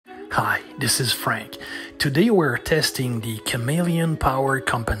Hi, this is Frank. Today we're testing the Chameleon Power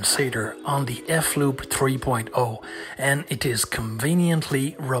Compensator on the F-Loop 3.0 and it is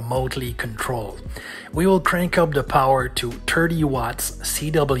conveniently remotely controlled. We will crank up the power to 30 watts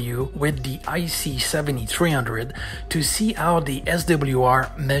CW with the IC-7300 to see how the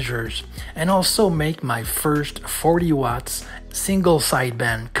SWR measures and also make my first 40 watts single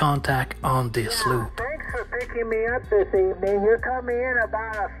sideband contact on this loop. Picking me up this evening. You're coming in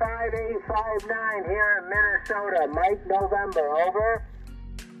about a 5859 here in Minnesota. Mike November, over.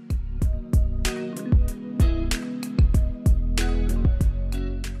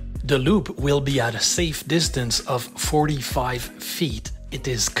 The loop will be at a safe distance of 45 feet. It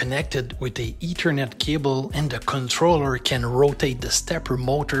is connected with a Ethernet cable and the controller can rotate the stepper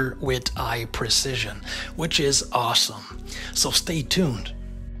motor with high precision, which is awesome. So stay tuned.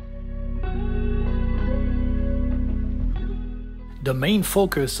 The main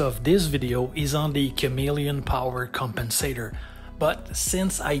focus of this video is on the Chameleon Power Compensator, but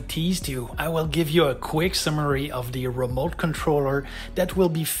since I teased you, I will give you a quick summary of the remote controller that will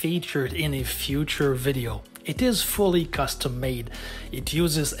be featured in a future video. It is fully custom made. It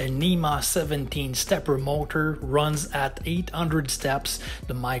uses a NEMA 17 stepper motor, runs at 800 steps.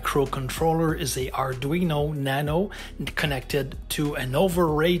 The microcontroller is a Arduino Nano connected to an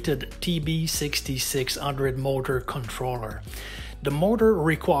overrated TB6600 motor controller. The motor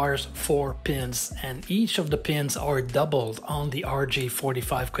requires 4 pins and each of the pins are doubled on the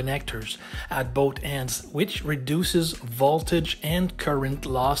RJ45 connectors at both ends, which reduces voltage and current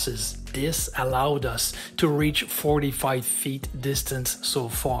losses. This allowed us to reach 45 feet distance so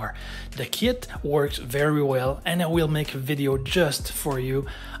far. The kit works very well and I will make a video just for you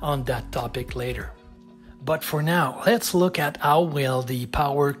on that topic later. But for now, let's look at how well the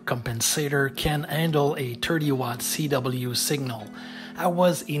power compensator can handle a 30 watt CW signal. I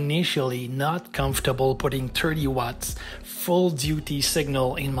was initially not comfortable putting 30 watts full duty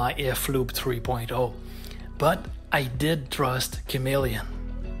signal in my F-Loop 3.0, but I did trust Chameleon.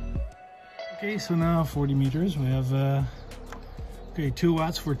 Okay, so now 40 meters, we have 2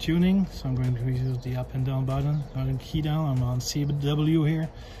 watts for tuning, so I'm going to use the up and down button. I'm going to key down, I'm on CW here,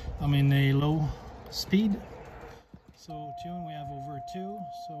 I'm in a low speed, so tune we have over 2,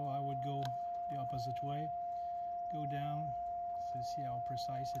 so I would go the opposite way, go down, so see how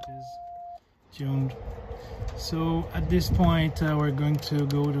precise it is tuned. So at this point we're going to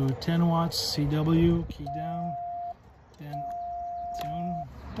go to 10 watts CW, key down, then tune,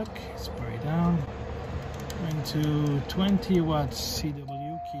 spray down, going to 20 watts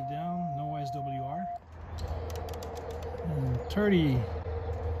CW, key down, no SWR, and 30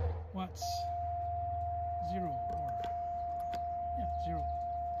 watts 0.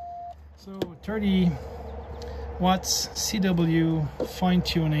 So 30 watts CW fine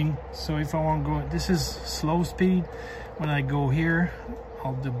tuning. So if I want to go, this is slow speed. When I go here,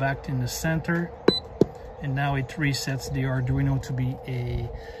 I'll do back in the center, and now it resets the Arduino to be a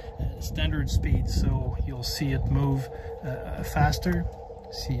standard speed. So you'll see it move faster.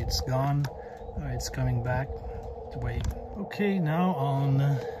 See, it's gone. It's coming back. Wait. Okay, now on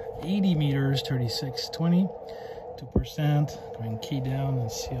 80 meters, 3620, 2%, going key down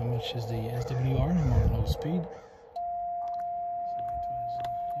and see how much is the SWR. I'm on low speed. So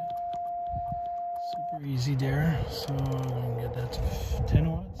it was super easy there. So I'm going to get that to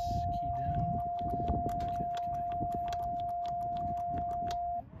 10 watts, key down.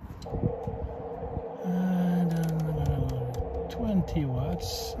 And then 20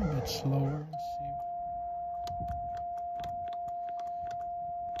 watts, a bit slower.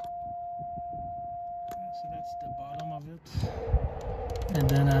 So that's the bottom of it. And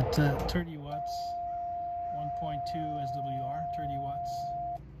then at 30 watts, 1.2 SWR, 30 watts.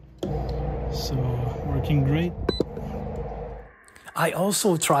 So working great. I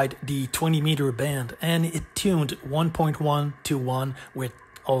also tried the 20 meter band and it tuned 1.1 to 1 with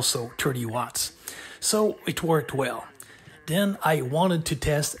also 30 watts. So it worked well. Then I wanted to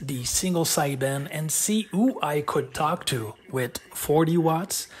test the single sideband and see who I could talk to with 40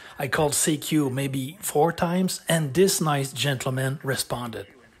 watts. I called CQ maybe 4 times and this nice gentleman responded.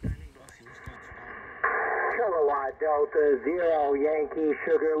 Kilowatt Delta 0 Yankee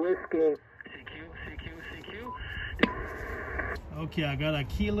Sugar Whiskey. CQ. Okay, I got a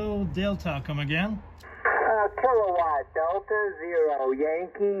Kilo Delta, come again. Kilowatt Delta 0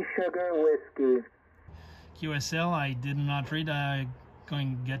 Yankee Sugar Whiskey. QSL, I did not read. I'm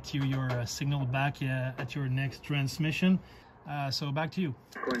going to get you your signal back at your next transmission. So back to you.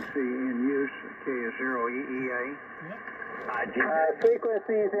 Frequency in use, K0EEA. Yep.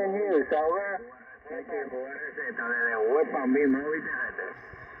 Frequencies in use, over.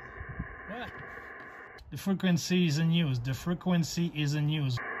 The frequency is in use. The frequency is in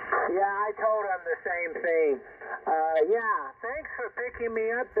use. Yeah, I told him the same thing. Yeah, thanks for picking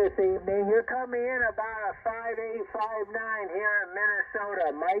me up this evening. You're coming in about a 5859 here in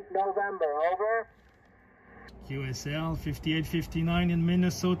Minnesota. Mike November, over. QSL 5859 in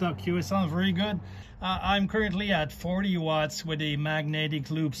Minnesota. QSL, very good. I'm currently at 40 watts with a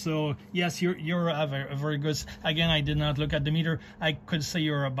magnetic loop. So yes, you're a very good. Again, I did not look at the meter. I could say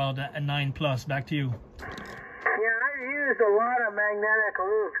you're about a 9+. Back to you. Yeah, I've used a lot of magnetic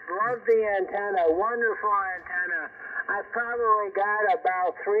loops. Love the antenna. Wonderful antenna. I've probably got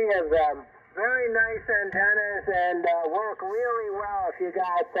about 3 of them. Very nice antennas and work really well if you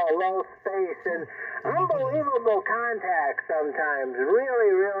got low space and unbelievable contact sometimes.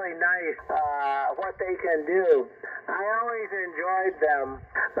 Really, really nice what they can do. I always enjoyed them.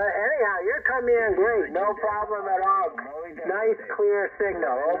 But anyhow, you're coming in great. No problem at all. Nice, clear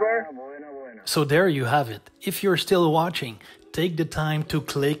signal. Over. So there you have it. If you're still watching, take the time to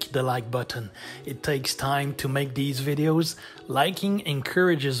click the like button. It takes time to make these videos. Liking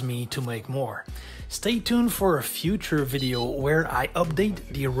encourages me to make more. Stay tuned for a future video where I update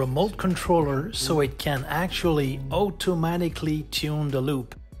the remote controller so it can actually automatically tune the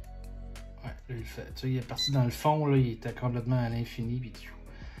loop. Ouais, là, il fait. Tu vois, il est parti dans le fond, là, il était complètement à l'infini, puis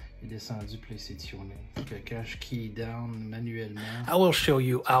il est descendu, puis il s'est tuné. Faut que quand je key down manuellement. I will show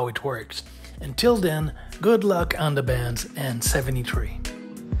you how it works. Until then, good luck on the bands and 73.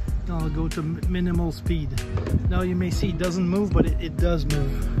 I'll go to minimal speed. Now you may see it doesn't move, but it does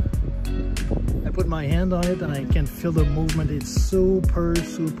move. I put my hand on it and I can feel the movement. It's super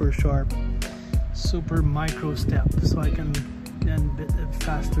sharp, super micro step, so I can then bit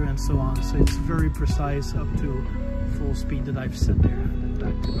faster and so on. So it's very precise up to full speed that I've set there and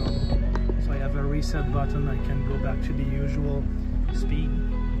then back to normal. So I have a reset button. I can go back to the usual speed.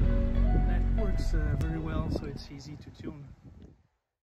 That works very well, so it's easy to tune.